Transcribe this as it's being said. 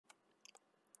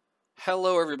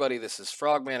Hello everybody, this is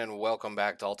Frogman and welcome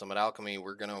back to Ultimate Alchemy.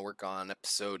 We're going to work on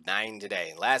episode 9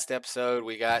 today. Last episode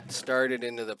we got started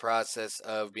into the process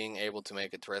of being able to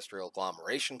make a terrestrial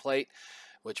agglomeration plate,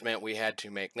 which meant we had to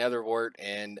make nether wart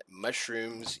and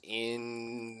mushrooms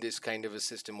in this kind of a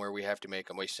system where we have to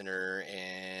make a moistener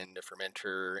and a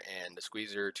fermenter and a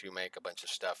squeezer to make a bunch of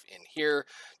stuff in here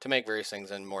to make various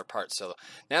things and more parts. So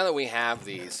now that we have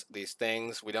these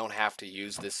things, we don't have to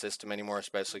use this system anymore,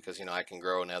 especially because, you know, I can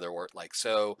grow nether wart like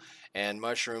so, and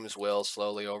mushrooms will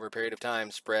slowly over a period of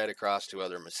time spread across to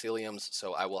other myceliums,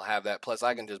 so I will have that. Plus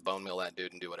I can just bone meal that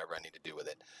dude and do whatever I need to do with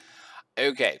it.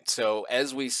 Okay, so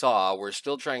as we saw, we're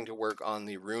still trying to work on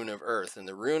the Rune of Earth, and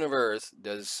the Rune of Earth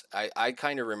does, I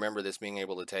kind of remember this being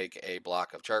able to take a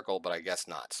block of charcoal, but I guess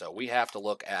not. So we have to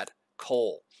look at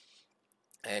coal.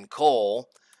 And coal,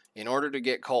 in order to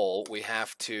get coal, we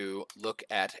have to look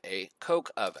at a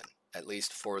coke oven, at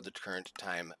least for the current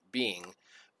time being,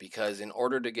 because in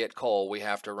order to get coal, we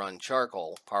have to run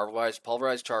charcoal,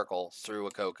 pulverized charcoal, through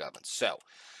a coke oven. So,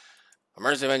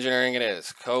 immersive engineering it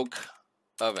is. Coke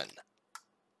oven.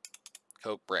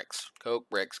 Coke bricks, coke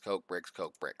bricks, coke bricks,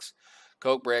 coke bricks,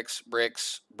 coke bricks,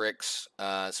 bricks,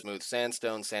 smooth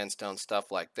sandstone,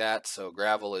 stuff like that. So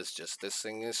gravel is just this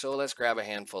thing. So let's grab a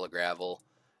handful of gravel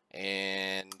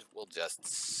and we'll just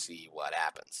see what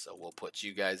happens. So we'll put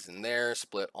you guys in there,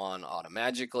 split on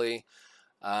automatically.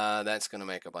 That's going to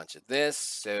make a bunch of this.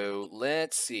 So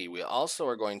let's see. We also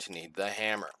are going to need the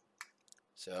hammer.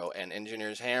 So an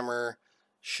engineer's hammer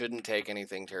shouldn't take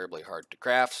anything terribly hard to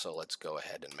craft, so let's go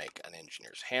ahead and make an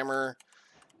engineer's hammer.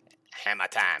 Hammer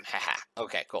time, haha.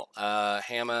 Okay, cool.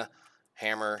 Hammer,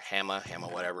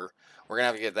 whatever. We're gonna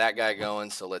have to get that guy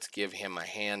going, so let's give him a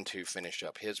hand to finish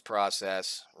up his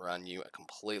process. Run you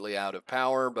completely out of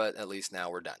power, but at least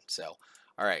now we're done. So,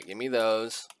 alright, give me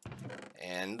those,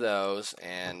 and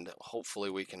hopefully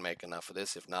we can make enough of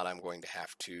this. If not, I'm going to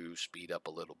have to speed up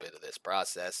a little bit of this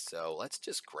process. So let's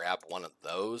just grab one of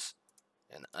those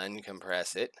and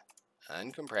uncompress it,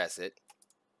 uncompress it,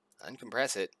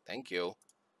 thank you.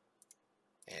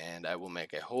 And I will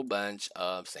make a whole bunch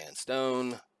of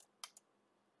sandstone.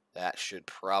 That should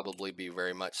probably be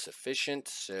very much sufficient,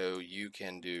 so you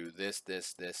can do this,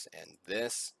 and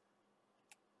this.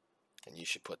 And you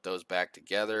should put those back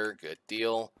together, good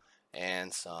deal.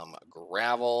 And some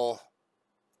gravel.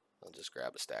 I'll just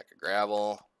grab a stack of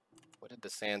gravel. What did the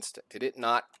sandstone, did it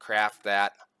not craft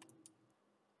that?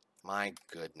 My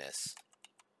goodness.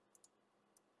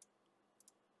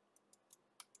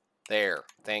 There,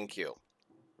 thank you.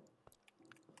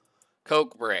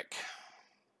 Coke brick.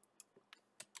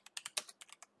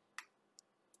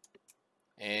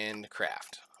 And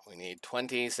craft. We need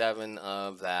 27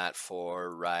 of that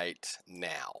for right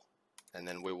now. And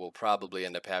then we will probably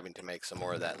end up having to make some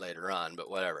more of that later on, but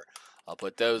whatever. I'll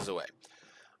put those away.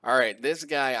 Alright, this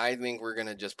guy, I think we're going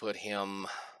to just put him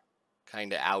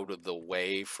kind of out of the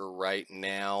way for right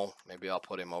now. Maybe I'll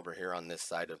put him over here on this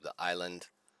side of the island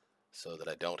so that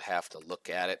I don't have to look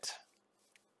at it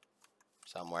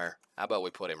somewhere. How about we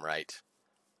put him right?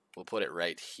 We'll put it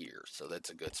right here, so that's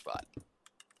a good spot.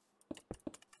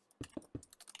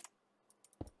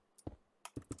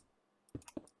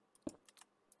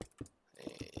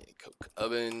 A coke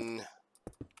oven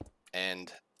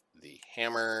and the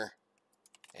hammer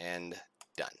and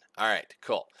done. Alright,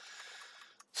 cool.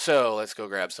 So let's go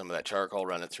grab some of that charcoal,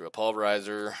 run it through a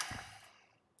pulverizer.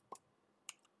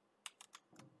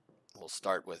 We'll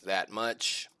start with that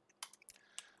much.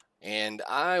 And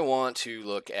I want to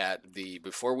look at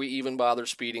before we even bother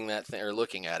speeding that thing, or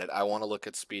looking at it, I want to look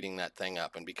at speeding that thing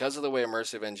up. And because of the way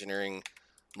immersive engineering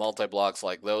multi-blocks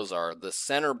like those are, the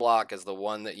center block is the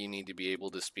one that you need to be able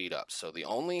to speed up. So the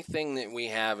only thing that we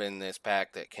have in this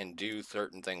pack that can do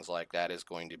certain things like that is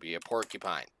going to be a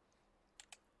porcupine.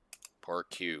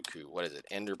 What is it?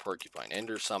 Ender porcupine.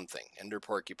 Ender something. Ender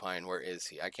porcupine. Where is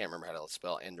he? I can't remember how to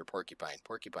spell Ender porcupine.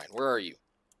 Porcupine, where are you?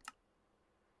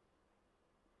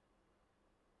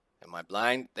 Am I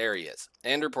blind? There he is.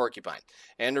 Ender porcupine.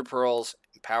 Ender pearls,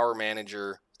 power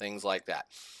manager, things like that.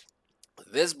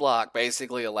 This block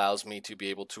basically allows me to be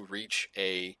able to reach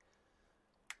a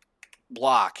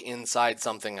block inside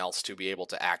something else to be able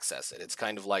to access it. It's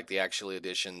kind of like the Actual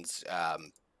Editions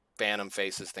Phantom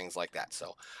Faces, things like that.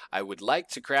 So I would like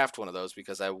to craft one of those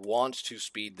because I want to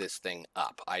speed this thing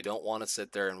up. I don't want to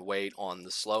sit there and wait on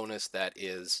the slowness that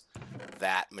is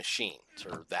that machine,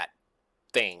 or that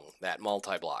thing, that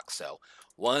multi-block. So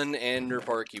one Ender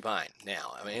porcupine.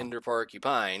 Now, an Ender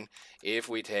porcupine, if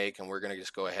we take, and we're going to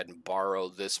just go ahead and borrow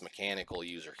this mechanical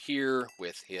user here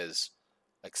with his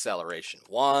acceleration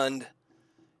wand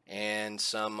and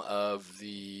some of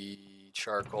the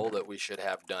charcoal that we should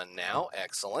have done now.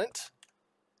 Excellent.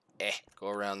 Go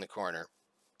around the corner.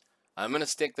 I'm going to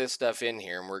stick this stuff in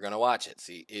here, and we're going to watch it.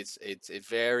 See, it's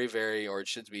very, very, or it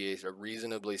should be a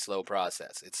reasonably slow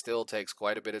process. It still takes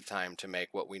quite a bit of time to make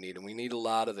what we need, and we need a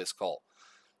lot of this coal.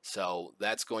 So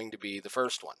that's going to be the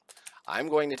first one. I'm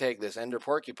going to take this ender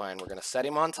porcupine. We're going to set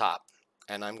him on top,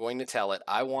 and I'm going to tell it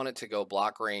I want it to go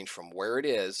block range from where it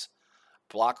is.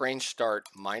 Block range start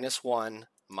 -1,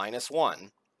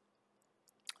 -1.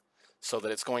 So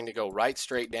that it's going to go right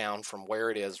straight down from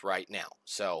where it is right now.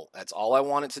 So that's all I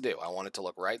want it to do. I want it to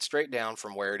look right straight down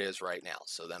from where it is right now.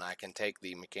 So then I can take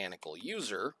the mechanical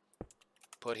user,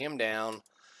 put him down,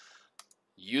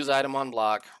 use item on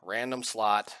block, random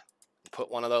slot, and put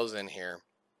one of those in here.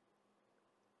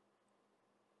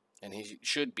 And he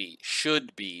should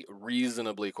be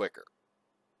reasonably quicker.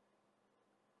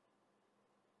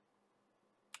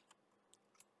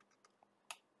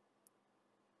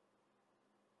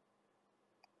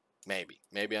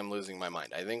 Maybe I'm losing my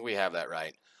mind. I think we have that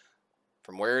right.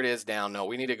 From where it is down, no,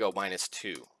 we need to go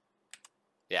 -2.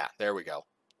 Yeah, there we go.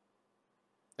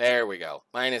 There we go.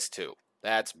 -2.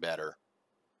 That's better.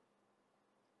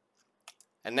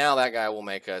 And now that guy will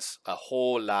make us a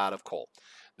whole lot of coal.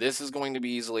 This is going to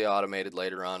be easily automated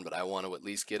later on, but I want to at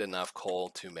least get enough coal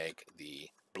to make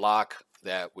the block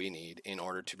that we need in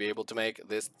order to be able to make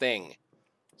this thing.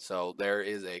 So there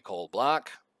is a coal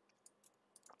block.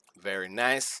 Very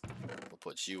nice. We'll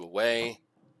put you away.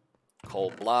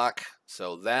 Coal block.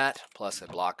 So that plus a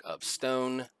block of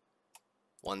stone.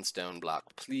 1 stone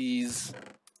block, please.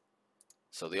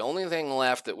 So the only thing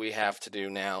left that we have to do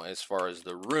now as far as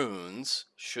the runes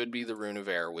should be the rune of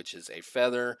air, which is a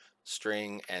feather,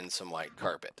 string, and some white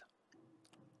carpet.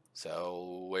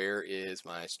 So where is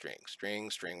my string? String.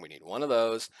 We need one of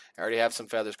those. I already have some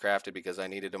feathers crafted because I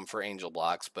needed them for angel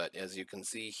blocks, but as you can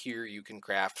see here, you can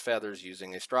craft feathers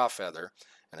using a straw feather,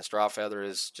 and a straw feather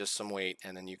is just some weight,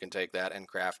 and then you can take that and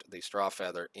craft the straw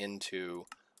feather into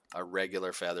a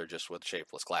regular feather just with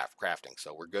shapeless crafting.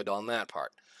 So we're good on that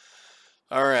part.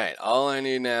 All right, all I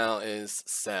need now is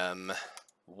some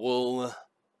wool,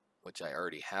 which I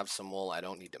already have some wool. I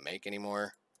don't need to make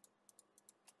anymore.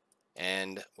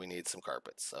 And we need some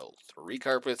carpets. So 3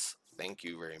 carpets. Thank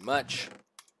you very much.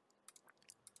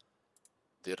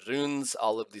 The runes,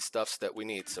 all of the stuffs that we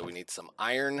need. So we need some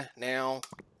iron now.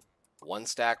 1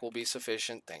 stack will be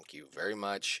sufficient. Thank you very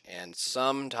much. And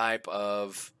some type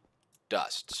of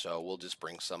dust. So we'll just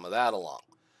bring some of that along.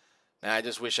 Now I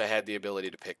just wish I had the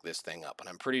ability to pick this thing up. And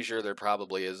I'm pretty sure there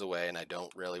probably is a way, and I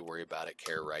don't really worry about it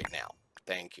right now.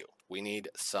 Thank you. We need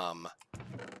some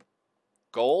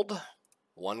gold.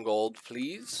 1 gold,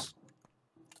 please.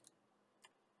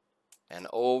 And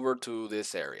over to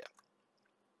this area.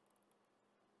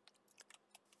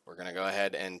 We're going to go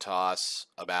ahead and toss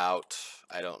about,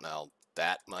 I don't know,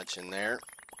 that much in there.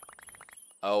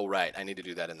 Oh, right. I need to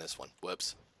do that in this one.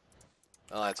 Whoops.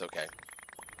 Oh, that's okay.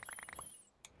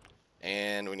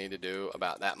 And we need to do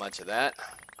about that much of that.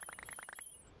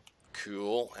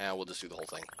 Cool. And we'll just do the whole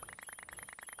thing.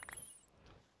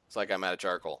 It's like I'm out of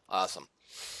charcoal. Awesome.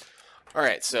 All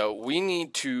right, so we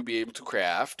need to be able to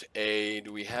craft a,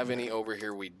 do we have any over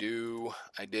here? We do.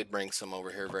 I did bring some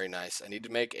over here. Very nice. I need to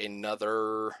make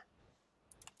another,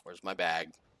 where's my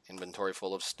bag? Inventory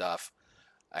full of stuff.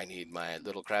 I need my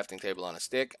little crafting table on a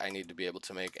stick. I need to be able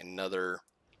to make another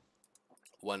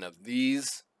one of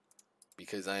these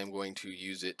because I am going to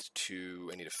use it to,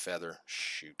 I need a feather.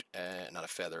 Shoot, not a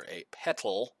feather, a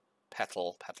petal.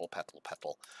 Petal.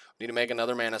 We need to make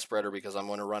another mana spreader because I'm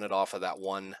going to run it off of that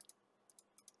one,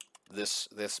 this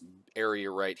area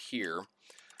right here,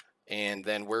 and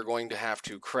then we're going to have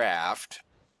to craft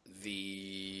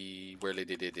the we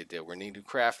need to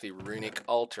craft the runic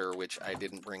altar, which I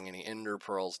didn't bring any ender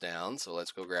pearls down, so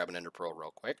let's go grab an ender pearl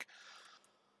real quick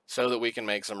so that we can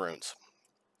make some runes.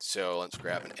 So let's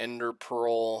grab an ender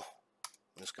pearl.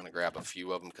 I'm just going to grab a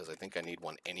few of them because I think I need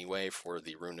one anyway for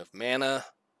the rune of mana.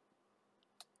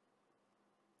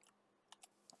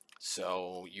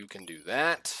 So you can do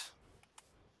that.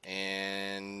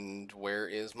 And where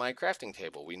is my crafting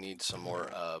table? We need some more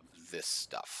of this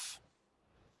stuff.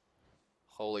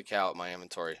 Holy cow, my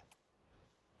inventory.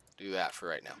 Do that for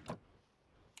right now.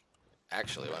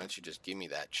 Actually, why don't you just give me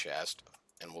that chest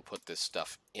and we'll put this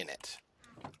stuff in it.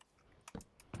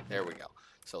 There we go.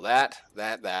 So that,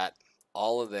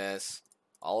 all of this,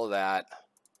 all of that,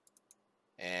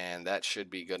 and that should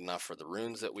be good enough for the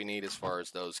runes that we need as far as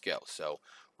those go. So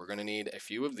we're going to need a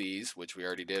few of these, which we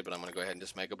already did, but I'm going to go ahead and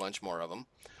just make a bunch more of them.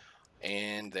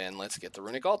 And then let's get the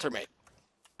runic altar made.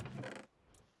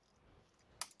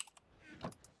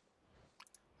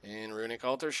 And runic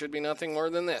altar should be nothing more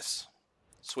than this.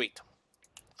 Sweet.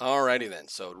 Alrighty then.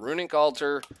 So runic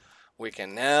altar. We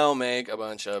can now make a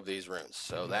bunch of these runes.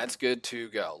 So that's good to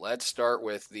go. Let's start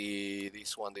with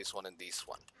this one, and this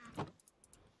one.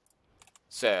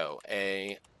 So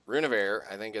a rune of air,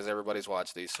 I think as everybody's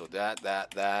watched these. So that,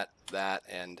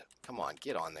 and come on,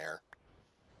 get on there.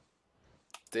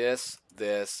 This,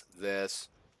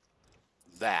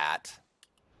 that.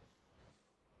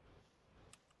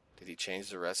 Did he change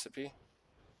the recipe?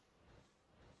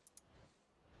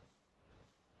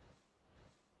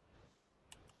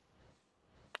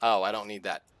 Oh, I don't need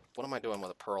that. What am I doing with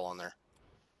a pearl on there?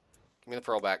 Give me the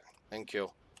pearl back. Thank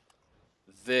you.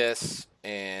 This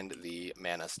and the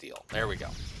mana steel. There we go.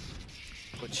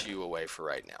 Put you away for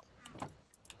right now.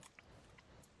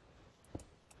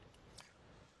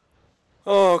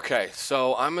 Okay,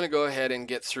 so I'm going to go ahead and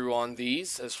get through on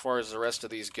these as far as the rest of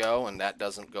these go, and that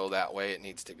doesn't go that way. It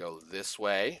needs to go this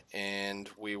way, and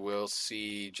we will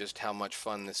see just how much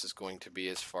fun this is going to be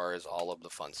as far as all of the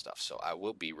fun stuff. So I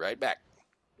will be right back.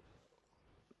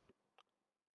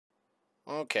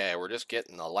 Okay, we're just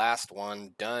getting the last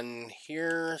one done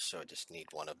here, so I just need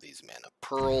one of these mana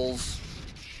pearls.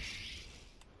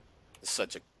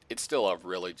 It's still a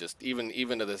really just,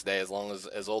 even to this day, as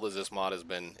old as this mod has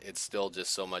been, it's still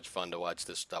just so much fun to watch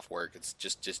this stuff work. It's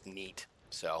just neat.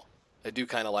 So I do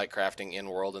kind of like crafting in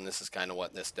world, and this is kind of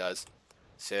what this does.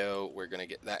 So we're gonna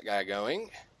get that guy going,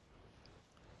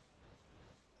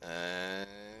 and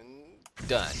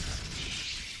done.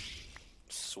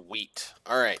 Sweet.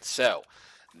 All right, so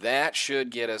that should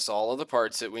get us all of the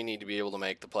parts that we need to be able to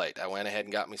make the plate. I went ahead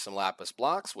and got me some lapis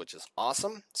blocks, which is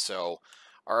awesome. So,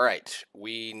 all right,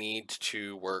 we need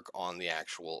to work on the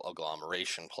actual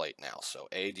agglomeration plate now. So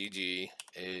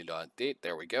AGG.date,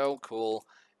 there we go, cool.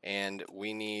 And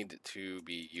we need to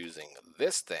be using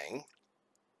this thing.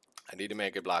 I need to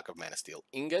make a block of mana steel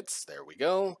ingots. There we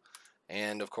go.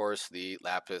 And of course, the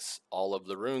lapis, all of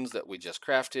the runes that we just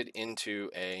crafted into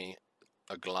a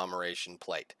agglomeration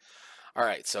plate. All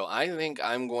right, so I think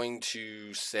I'm going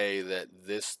to say that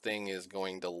this thing is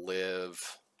going to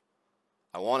live.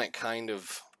 I want it kind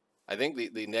of. I think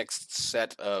the next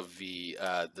set of the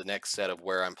next set of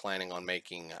where I'm planning on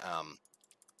making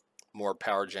more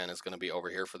power gen is going to be over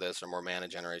here for this, or more mana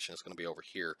generation is going to be over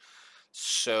here.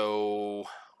 So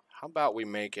how about we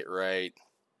make it right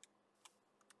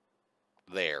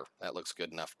there? That looks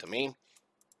good enough to me.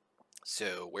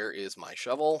 So where is my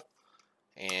shovel?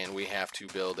 And we have to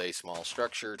build a small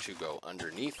structure to go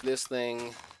underneath this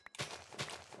thing.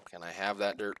 Can I have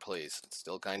that dirt, please? It's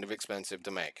still kind of expensive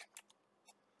to make.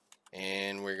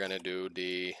 And we're going to do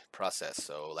the process.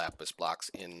 So lapis blocks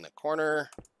in the corner.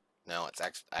 No, it's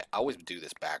actually, I always do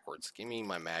this backwards. Give me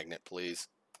my magnet, please.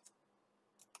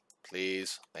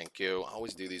 Please. Thank you. I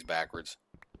always do these backwards.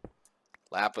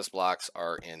 Lapis blocks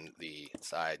are in the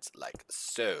sides like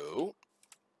so.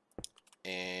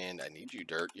 And I need you,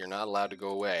 dirt. You're not allowed to go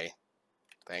away.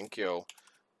 Thank you.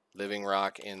 Living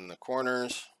rock in the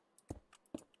corners.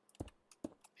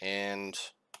 And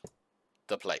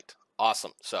the plate.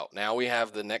 Awesome. So now we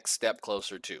have the next step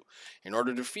closer to. In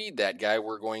order to feed that guy,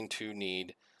 we're going to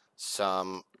need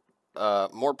some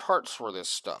more parts for this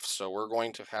stuff. So we're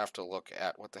going to have to look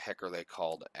at, what the heck are they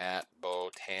called? At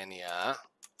Botania.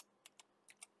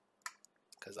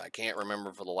 Because I can't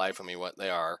remember for the life of me what they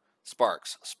are.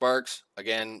 Sparks. Sparks,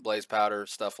 again, blaze powder,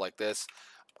 stuff like this.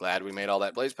 Glad we made all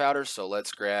that blaze powder, so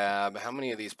let's grab, how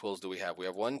many of these pools do we have? We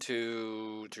have 1,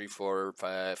 2, 3, 4,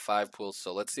 5 pools,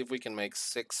 so let's see if we can make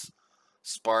 6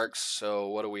 sparks. So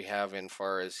what do we have in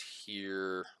far as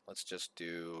here? Let's just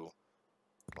do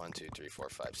 1, 2, 3, 4,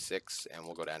 5, 6, and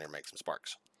we'll go down here and make some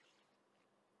sparks.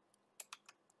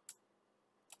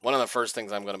 One of the first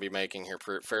things I'm going to be making here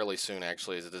fairly soon,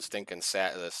 actually, is this stinking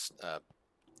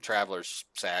traveler's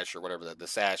sash, or whatever, the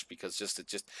sash, because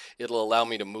it'll allow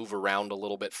me to move around a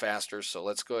little bit faster. So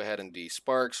let's go ahead and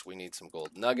de-sparks. We need some gold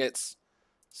nuggets.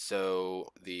 So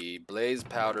the blaze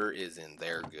powder is in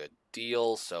there, good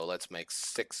deal. So let's make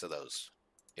 6 of those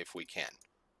if we can.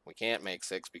 We can't make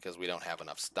 6 because we don't have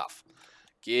enough stuff.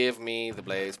 Give me the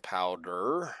blaze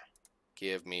powder.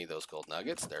 Give me those gold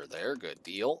nuggets. They're there, good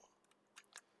deal.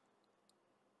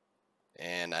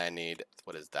 And I need,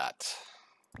 what is that?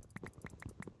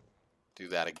 Do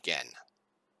that again.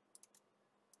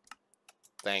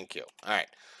 Thank you. All right.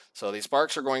 So these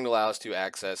sparks are going to allow us to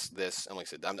access this. And like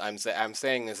I said, I'm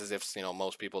saying this as if, you know,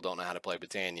 most people don't know how to play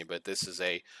Botania, but this is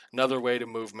another way to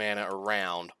move mana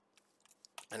around.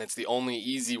 And it's the only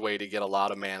easy way to get a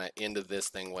lot of mana into this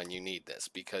thing when you need this,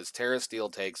 because Terra Steel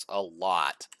takes a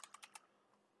lot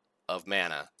of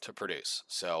mana to produce.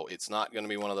 So it's not going to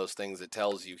be one of those things that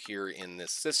tells you here in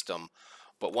this system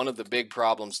But one of the big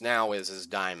problems now is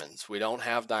diamonds. We don't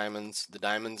have diamonds. The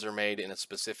diamonds are made in a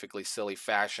specifically silly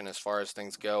fashion as far as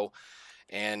things go.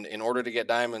 And in order to get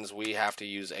diamonds, we have to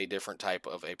use a different type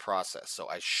of a process. So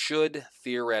I should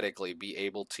theoretically be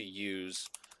able to use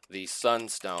the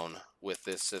sunstone with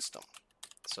this system.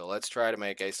 So let's try to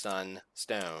make a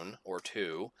sunstone or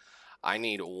two. I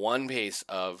need one piece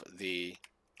of the,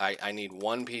 I need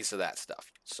one piece of that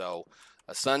stuff. So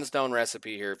a sunstone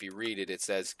recipe here, if you read it, it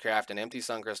says craft an empty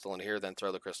sun crystal in here, then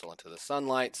throw the crystal into the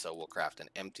sunlight. So we'll craft an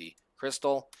empty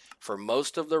crystal. For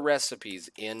most of the recipes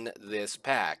in this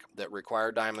pack that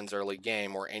require diamonds early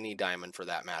game, or any diamond for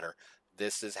that matter,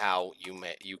 this is how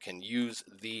you can use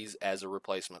these as a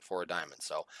replacement for a diamond.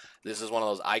 So this is one of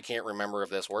those, I can't remember if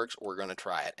this works. We're going to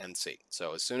try it and see.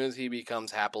 So as soon as he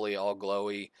becomes happily all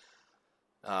glowy,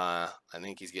 I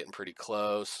think he's getting pretty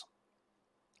close.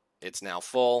 It's now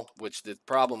full, which the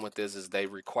problem with this is they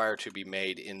require to be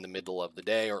made in the middle of the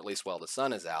day, or at least while the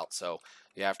sun is out. So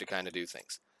you have to kind of do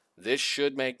things. This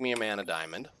should make me a mana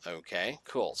diamond. Okay,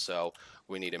 cool. So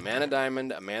we need a mana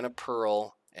diamond, a mana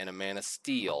pearl, and a mana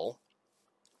steel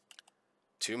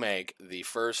to make the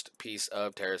first piece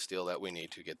of Terra Steel that we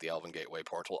need to get the Elven Gateway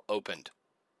portal opened.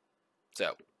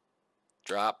 So,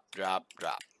 drop, drop,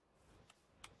 drop.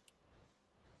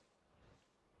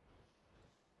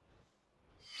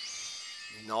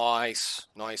 Nice,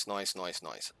 nice, nice, nice,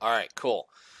 nice. All right, cool.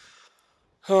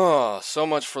 Oh, so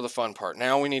much for the fun part.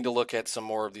 Now we need to look at some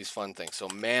more of these fun things. So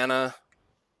mana,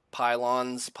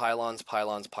 pylons, pylons,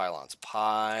 pylons, pylons,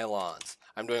 pylons.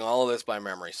 I'm doing all of this by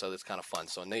memory, so that's kind of fun.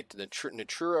 So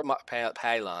Natura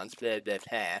pylons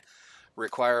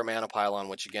require a mana pylon,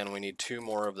 which again, we need 2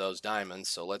 more of those diamonds.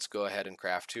 So let's go ahead and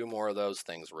craft 2 more of those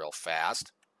things real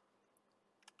fast.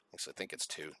 Actually, I think it's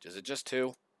 2. Is it just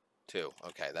 2? 2.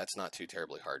 Okay, that's not too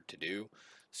terribly hard to do.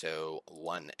 So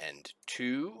 1 and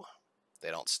 2. They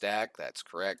don't stack. That's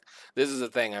correct. This is the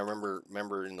thing I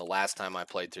remember in the last time I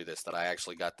played through this that I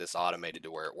actually got this automated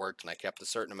to where it worked, and I kept a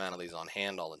certain amount of these on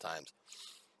hand all the times.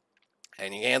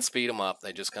 And you can't speed them up.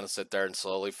 They just kind of sit there and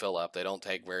slowly fill up. They don't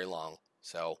take very long.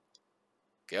 So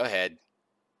go ahead.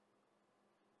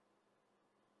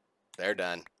 They're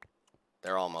done.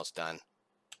 They're almost done.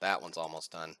 That one's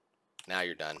almost done. Now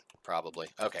you're done, probably.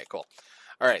 Okay, cool.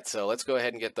 All right, so let's go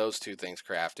ahead and get those 2 things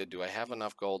crafted. Do I have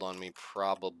enough gold on me?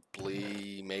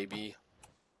 Probably, maybe.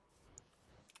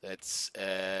 Let's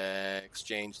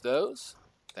exchange those.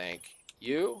 Thank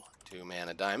you. 2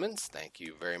 mana diamonds. Thank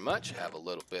you very much. Have a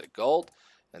little bit of gold.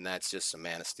 And that's just some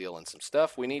mana steel and some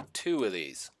stuff. We need 2 of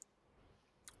these.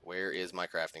 Where is my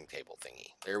crafting table thingy?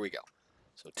 There we go.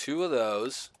 So 2 of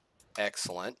those.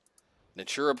 Excellent.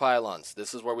 Natura pylons.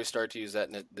 This is where we start to use that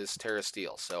this Terra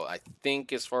Steel. So I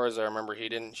think, as far as I remember, he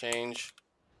didn't change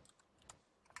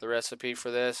the recipe for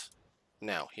this.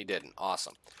 No, he didn't.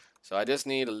 Awesome. So I just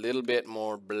need a little bit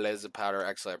more blaze powder.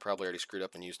 Actually, I probably already screwed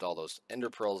up and used all those ender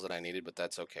pearls that I needed, but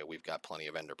that's okay. We've got plenty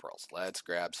of ender pearls. Let's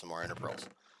grab some more ender pearls.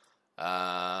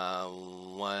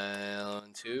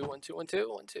 1, 2, 1, 2, 1,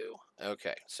 2, 1, 2.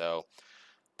 Okay, so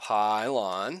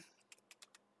pylon.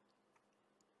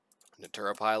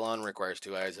 Natura pylon requires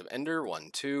 2 eyes of ender.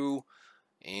 1, 2,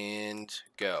 and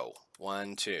go.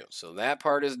 1, 2. So that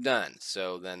part is done.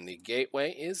 So then the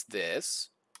gateway is this.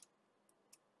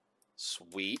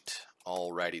 Sweet.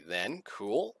 Alrighty then.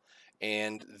 Cool.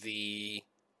 And the,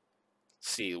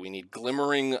 see, we need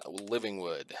glimmering living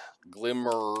wood.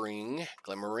 Glimmering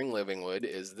living wood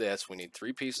is this. We need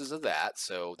 3 pieces of that.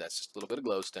 So that's just a little bit of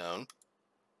glowstone.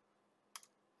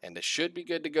 And it should be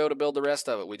good to go to build the rest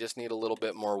of it. We just need a little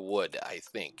bit more wood, I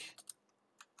think.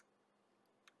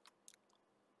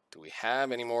 Do we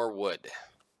have any more wood?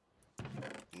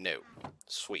 No.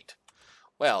 Sweet.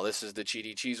 Well, this is the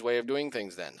cheaty cheese way of doing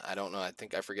things then. I don't know. I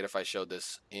think I forget if I showed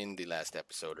this in the last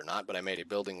episode or not, but I made a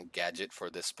building gadget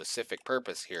for this specific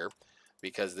purpose here,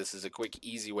 because this is a quick,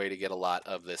 easy way to get a lot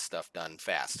of this stuff done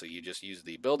fast. So you just use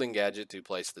the building gadget to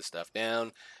place the stuff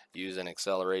down, use an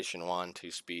acceleration wand to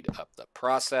speed up the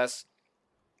process,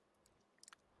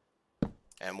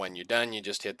 and when you're done, you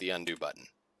just hit the undo button.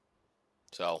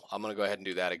 So I'm going to go ahead and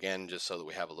do that again just so that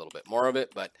we have a little bit more of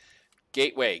it. But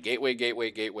gateway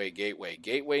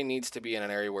needs to be in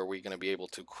an area where we're going to be able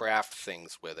to craft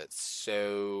things with it.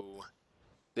 So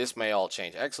this may all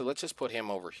change. Actually, let's just put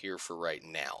him over here for right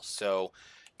now. So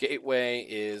gateway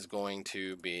is going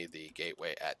to be the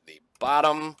gateway at the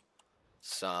bottom.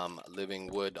 Some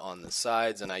living wood on the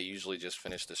sides, and I usually just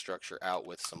finish the structure out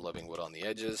with some living wood on the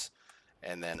edges.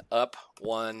 And then up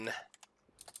 1,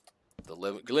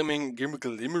 the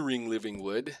glimmering living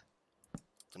wood.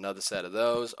 Another set of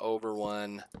those. Over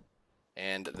 1,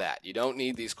 and that. You don't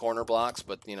need these corner blocks,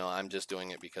 but you know, I'm just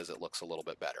doing it because it looks a little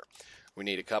bit better. We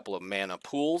need a couple of mana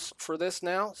pools for this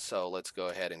now, so let's go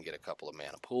ahead and get a couple of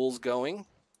mana pools going.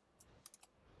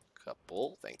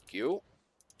 Couple, thank you.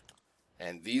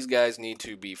 And these guys need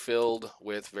to be filled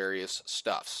with various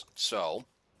stuffs. So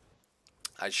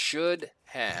I should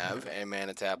have a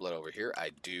mana tablet over here. I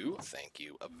do, thank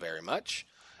you very much.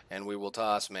 And we will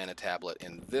toss mana tablet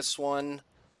in this one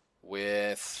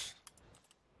with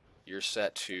your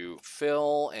set to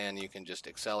fill, and you can just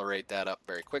accelerate that up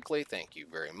very quickly. Thank you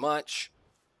very much.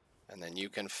 And then you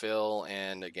can fill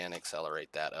and again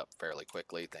accelerate that up fairly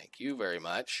quickly. Thank you very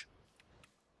much.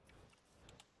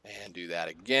 And do that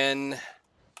again.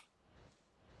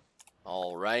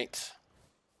 All right.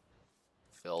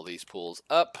 Fill these pools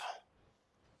up.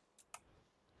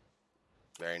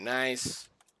 Very nice.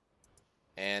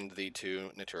 And the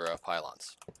 2 Natura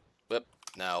pylons. Whoop,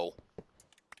 no.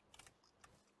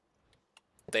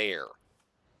 There.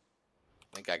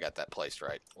 I think I got that placed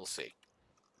right. We'll see.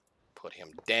 Put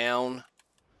him down.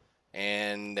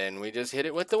 And then we just hit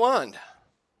it with the wand.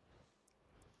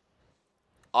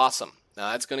 Awesome.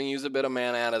 Now that's going to use a bit of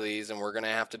mana out of these, and we're going to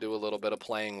have to do a little bit of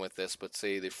playing with this. But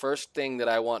see, the first thing that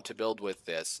I want to build with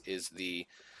this is the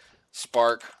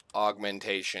spark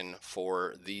augmentation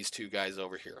for these 2 guys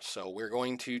over here. So we're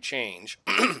going to change,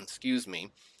 excuse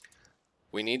me,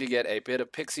 we need to get a bit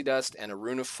of pixie dust and a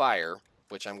rune of fire,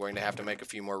 which I'm going to have to make a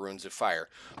few more runes of fire.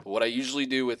 But what I usually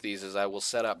do with these is I will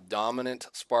set up dominant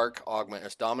sparks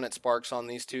on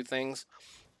these 2 things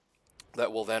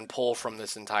that will then pull from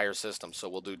this entire system. So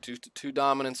we'll do two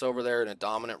dominants over there and a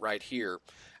dominant right here,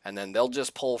 and then they'll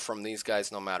just pull from these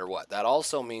guys no matter what. That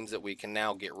also means that we can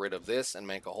now get rid of this and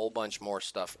make a whole bunch more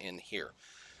stuff in here.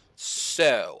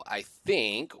 So I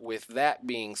think with that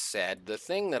being said, the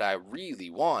thing that I really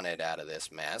wanted out of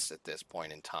this mess at this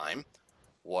point in time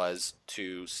was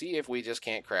to see if we just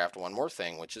can't craft one more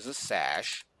thing, which is a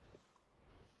sash,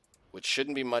 which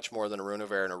shouldn't be much more than a rune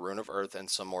of air and a rune of earth and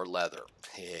some more leather.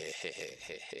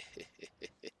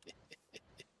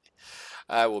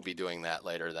 I will be doing that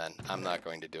later then. I'm not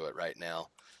going to do it right now.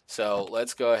 So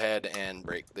let's go ahead and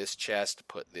break this chest,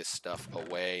 put this stuff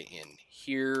away in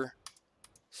here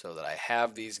so that I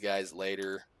have these guys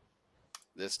later.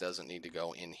 This doesn't need to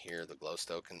go in here. The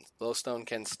glowstone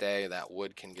can stay. That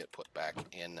wood can get put back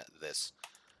in this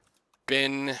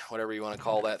bin, whatever you want to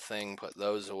call that thing. Put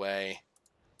those away.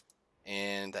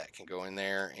 And that can go in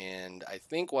there. And I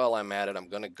think while I'm at it, I'm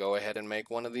going to go ahead and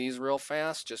make one of these real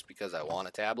fast just because I want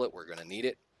a tablet. We're going to need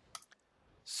it.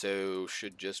 So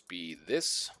should just be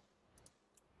this.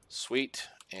 Sweet.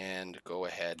 And go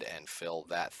ahead and fill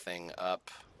that thing up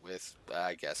with,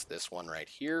 I guess, this one right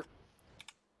here.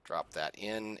 Drop that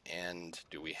in. And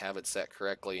do we have it set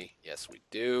correctly? Yes, we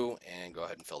do. And go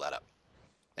ahead and fill that up.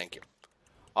 Thank you.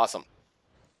 Awesome.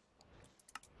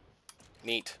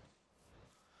 Neat.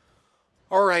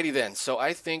 Alrighty then, so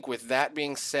I think with that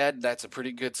being said, that's a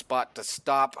pretty good spot to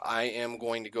stop. I am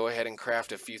going to go ahead and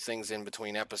craft a few things in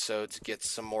between episodes, get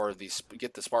some more of these,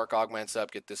 get the spark augments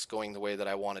up, get this going the way that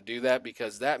I want to do that,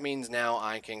 because that means now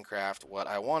I can craft what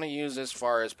I want to use as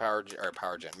far as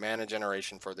mana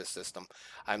generation for this system.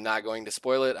 I'm not going to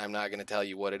spoil it, I'm not going to tell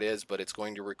you what it is, but it's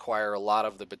going to require a lot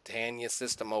of the Botania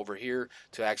system over here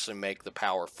to actually make the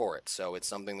power for it, so it's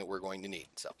something that we're going to need.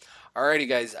 So, alrighty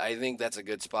guys, I think that's a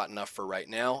good spot enough for right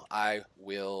now. I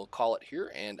will call it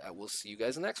here, and I will see you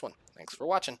guys in the next one. Thanks for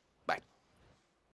watching.